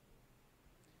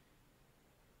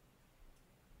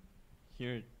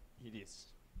 Here it is.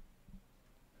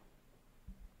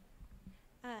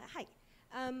 Hi.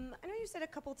 I know you said a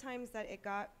couple times that it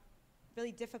got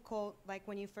really difficult, like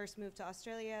when you first moved to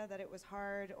Australia, that it was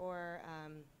hard, or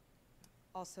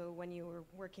also when you were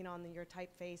working on your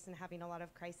typeface and having a lot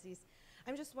of crises.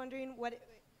 I'm just wondering what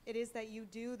it is that you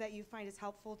do that you find is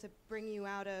helpful to bring you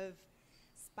out of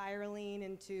spiraling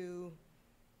into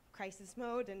crisis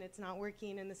mode and it's not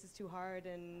working and this is too hard,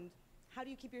 and how do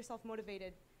you keep yourself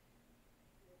motivated?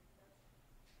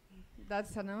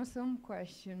 That's an awesome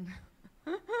question.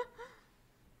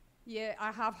 Yeah,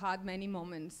 I have had many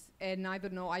moments, and I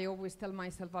don't know, I always tell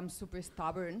myself I'm super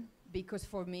stubborn, because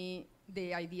for me,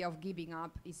 the idea of giving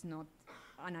up is not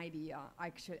an idea.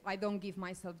 Actually, I don't give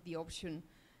myself the option.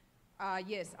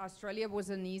 Yes, Australia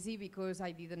wasn't easy because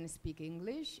I didn't speak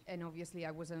English, and obviously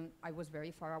I was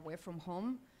very far away from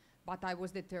home, but I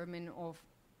was determined of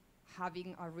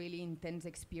having a really intense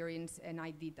experience, and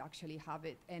I did actually have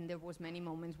it. And there was many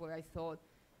moments where I thought,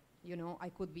 you know, I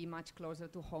could be much closer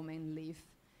to home and live.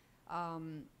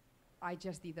 I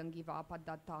just didn't give up at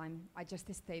that time. I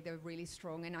just stayed there really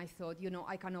strong, and I thought, you know,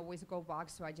 I can always go back,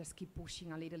 so I just keep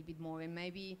pushing a little bit more, and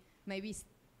maybe it's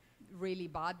really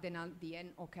bad, then at the end,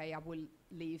 okay, I will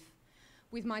leave.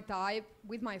 With my type,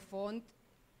 with my font,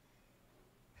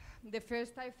 the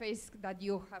first typeface that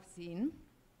you have seen,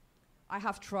 I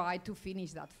have tried to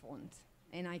finish that font,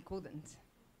 and I couldn't.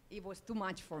 It was too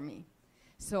much for me.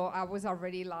 So I was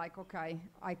already like, okay,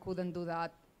 I couldn't do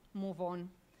that, move on.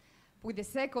 With the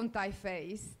second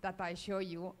typeface that I show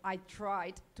you, I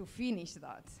tried to finish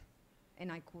that,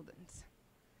 and I couldn't.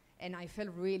 And I felt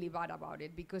really bad about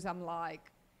it, because I'm like,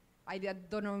 I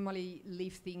don't normally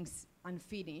leave things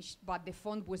unfinished, but the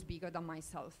font was bigger than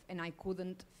myself, and I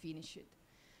couldn't finish it.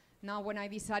 Now, when I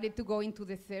decided to go into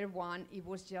the third one, it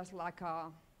was just like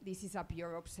this is a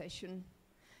pure obsession.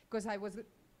 Because I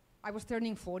was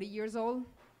turning 40 years old,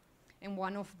 and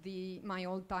one of my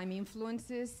all-time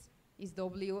influences is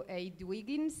W.A.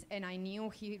 Wiggins, and I knew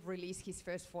he released his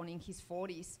first font in his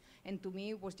 40s, and to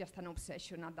me it was just an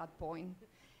obsession at that point.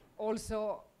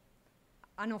 Also,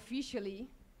 unofficially,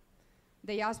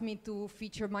 they asked me to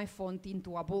feature my font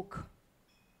into a book,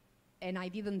 and I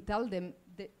didn't tell them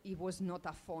that it was not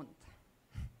a font.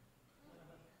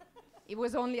 It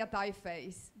was only a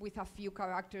typeface with a few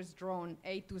characters drawn,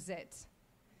 A to Z.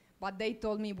 But they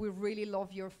told me, we really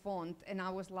love your font, and I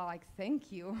was like,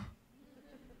 thank you.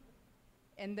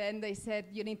 And then they said,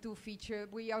 you need to feature,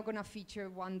 we are gonna feature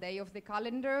one day of the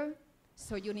calendar,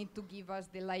 so you need to give us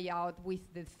the layout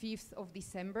with the 5th of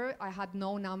December. I had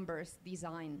no numbers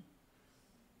designed.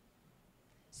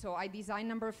 So I designed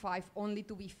number 5 only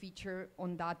to be featured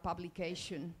on that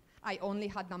publication. I only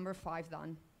had number 5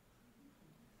 done.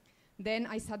 Then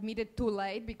I submitted too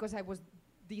late because I was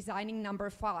designing number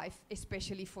 5,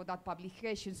 especially for that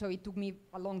publication, so it took me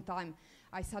a long time.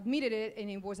 I submitted it, and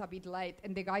it was a bit late,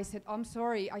 and the guy said, I'm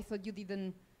sorry, I thought you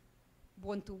didn't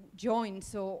want to join,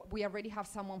 so we already have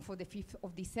someone for the 5th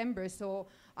of December, so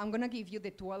I'm gonna give you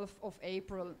the 12th of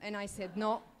April. And I said,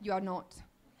 no, you are not.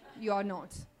 You are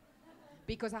not.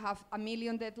 because I have a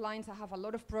million deadlines, I have a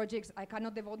lot of projects, I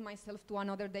cannot devote myself to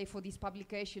another day for this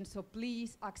publication, so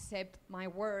please accept my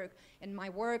work. And my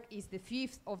work is the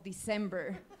 5th of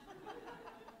December.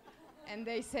 And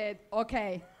they said,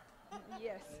 okay,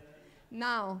 yes.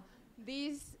 Now,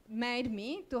 this made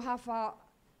me to have a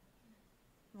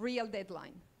real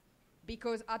deadline,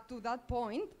 because up to that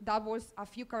point, that was a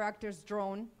few characters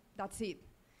drawn, that's it.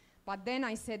 But then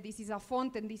I said, this is a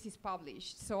font and this is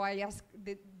published. So I asked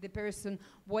the person,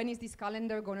 when is this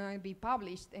calendar gonna be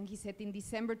published? And he said, in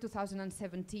December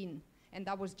 2017. And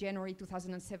that was January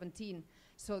 2017.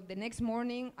 So the next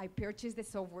morning, I purchased the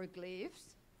software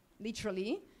glyphs,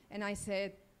 literally, and I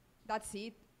said, that's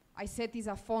it. I said it's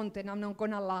a font and I'm not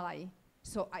gonna lie.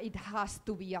 So it has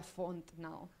to be a font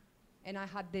now. And I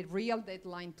had the real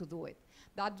deadline to do it.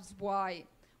 That's why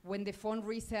when the font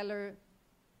reseller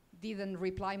didn't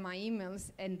reply my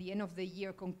emails and the end of the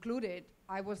year concluded,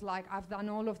 I was like, I've done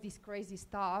all of this crazy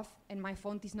stuff and my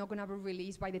font is not gonna be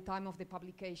released by the time of the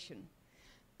publication.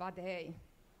 But hey,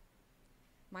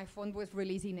 my font was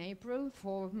released in April,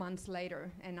 4 months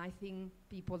later, and I think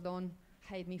people don't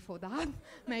hate me for that.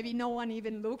 Maybe no one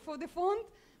even looked for the font,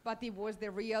 but it was the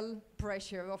real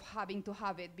pressure of having to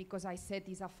have it because I said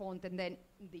it's a font and then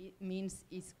it means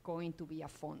it's going to be a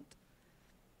font.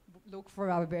 Look for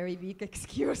a very big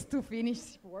excuse to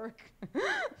finish work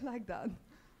like that.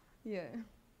 Yeah,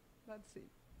 that's it.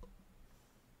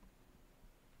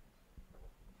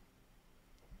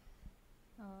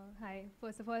 Hi.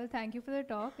 First of all, thank you for the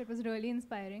talk. It was really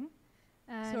inspiring.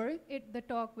 And Sorry? The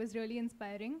talk was really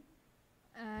inspiring.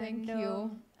 And Thank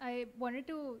you. I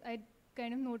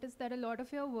kind of noticed that a lot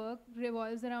of your work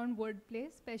revolves around wordplay,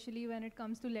 especially when it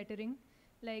comes to lettering,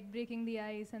 like Breaking the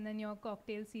Ice and then your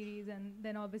cocktail series and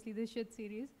then obviously the shit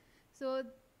series. So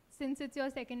since it's your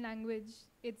second language,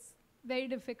 it's very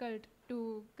difficult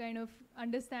to kind of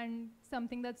understand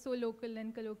something that's so local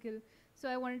and colloquial. So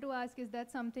I wanted to ask, is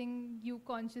that something you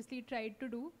consciously tried to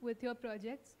do with your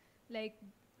projects? Like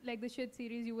the shit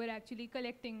series, you were actually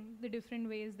collecting the different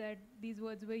ways that these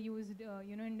words were used,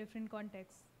 in different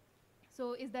contexts.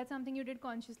 So is that something you did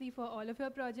consciously for all of your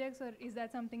projects, or is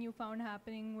that something you found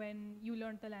happening when you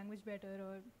learned the language better?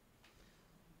 Or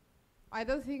I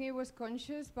don't think it was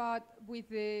conscious, but with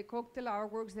the cocktail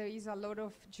artworks, there is a lot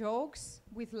of jokes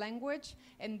with language,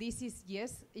 and this is,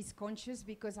 yes, it's conscious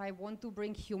because I want to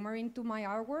bring humor into my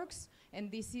artworks,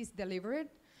 and this is deliberate.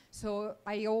 So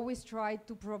I always try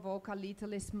to provoke a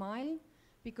little smile,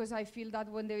 because I feel that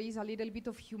when there is a little bit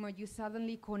of humor, you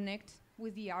suddenly connect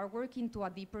with the artwork into a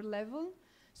deeper level.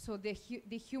 So the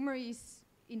humor is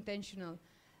intentional.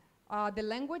 The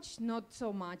language, not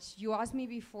so much. You asked me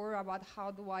before about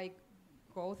how do I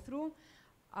go through.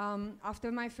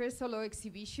 After my first solo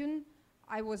exhibition,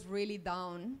 I was really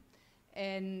down.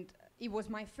 And it was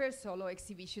my first solo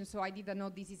exhibition, so I didn't know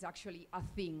this is actually a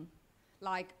thing.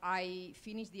 Like, I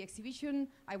finished the exhibition,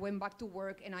 I went back to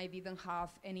work, and I didn't have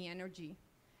any energy.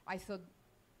 I thought,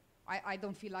 I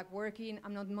don't feel like working,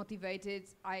 I'm not motivated,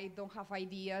 I don't have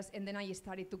ideas, and then I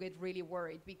started to get really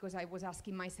worried because I was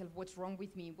asking myself, what's wrong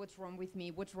with me, what's wrong with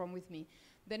me, what's wrong with me?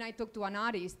 Then I talked to an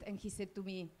artist, and he said to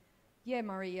me, yeah,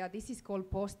 Maria, this is called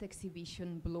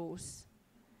post-exhibition blues.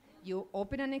 You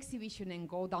open an exhibition and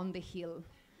go down the hill,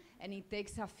 and it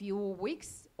takes a few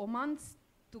weeks or months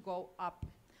to go up.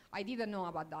 I didn't know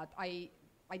about that. I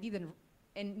didn't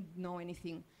know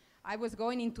anything. I was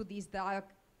going into this dark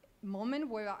moment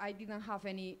where I didn't have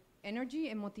any energy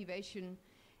and motivation.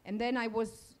 And then I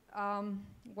was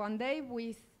one day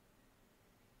with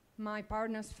my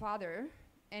partner's father,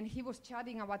 and he was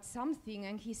chatting about something,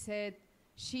 and he said,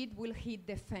 shit will hit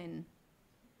the fan.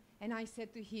 And I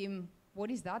said to him, what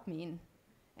does that mean?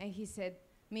 And he said,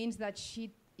 means that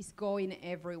shit is going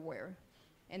everywhere.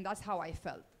 And that's how I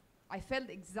felt. I felt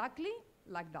exactly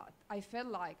like that. I felt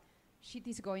like shit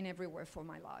is going everywhere for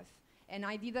my life. And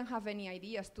I didn't have any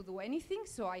ideas to do anything,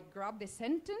 so I grabbed the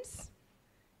sentence,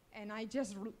 and I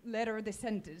just lettered the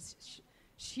sentence.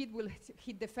 Shit will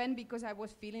hit the fan, because I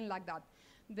was feeling like that.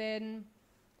 Then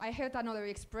I heard another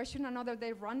expression another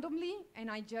day randomly, and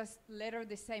I just lettered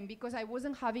the same, because I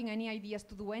wasn't having any ideas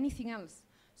to do anything else.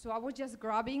 So I was just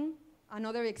grabbing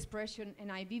another expression,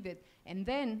 and I did it. And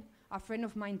then a friend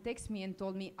of mine texted me and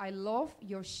told me, I love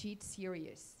your shit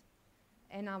series.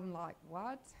 And I'm like,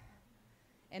 what?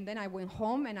 And then I went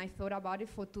home and I thought about it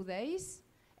for 2 days,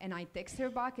 and I texted her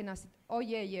back and I said, oh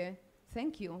yeah,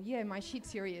 thank you. Yeah, my shit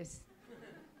series.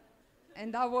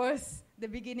 And that was the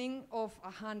beginning of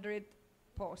 100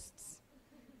 posts.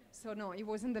 So no, it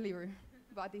wasn't delivered,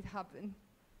 but it happened.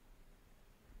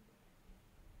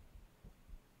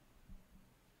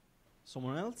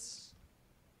 Someone else?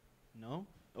 No?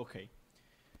 Okay.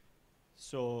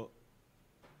 So,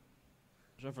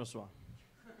 Jean-François.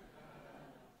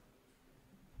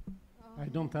 I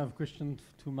don't have question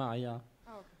to Maria.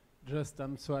 Oh. Just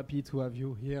I'm so happy to have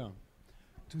you here.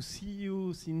 To see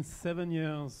you since 7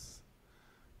 years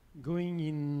going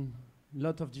in a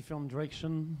lot of different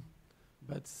directions,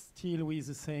 but still with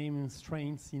the same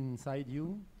strengths inside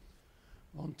you.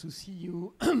 And to see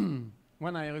you,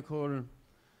 when I recall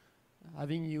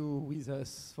having you with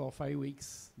us for 5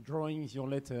 weeks, drawing your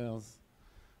letters,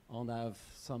 and have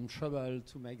some trouble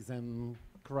to make them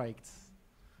correct,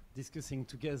 discussing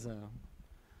together.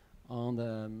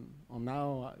 And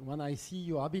now, when I see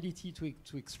your ability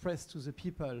to express to the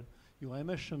people your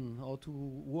emotion, or to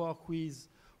work with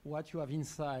what you have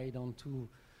inside, and to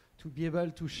be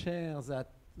able to share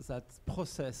that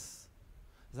process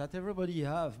that everybody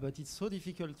have, but it's so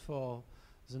difficult for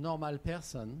the normal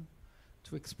person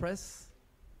to express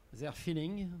their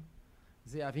feeling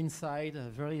they have inside,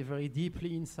 very, very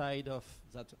deeply inside of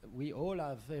that we all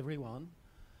have, everyone.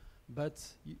 But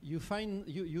you find,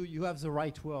 you have the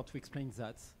right word to explain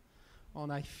that.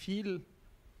 And I feel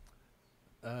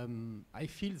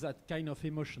that kind of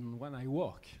emotion when I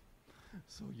work.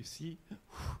 So you see,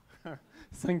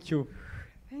 thank you.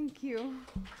 Thank you.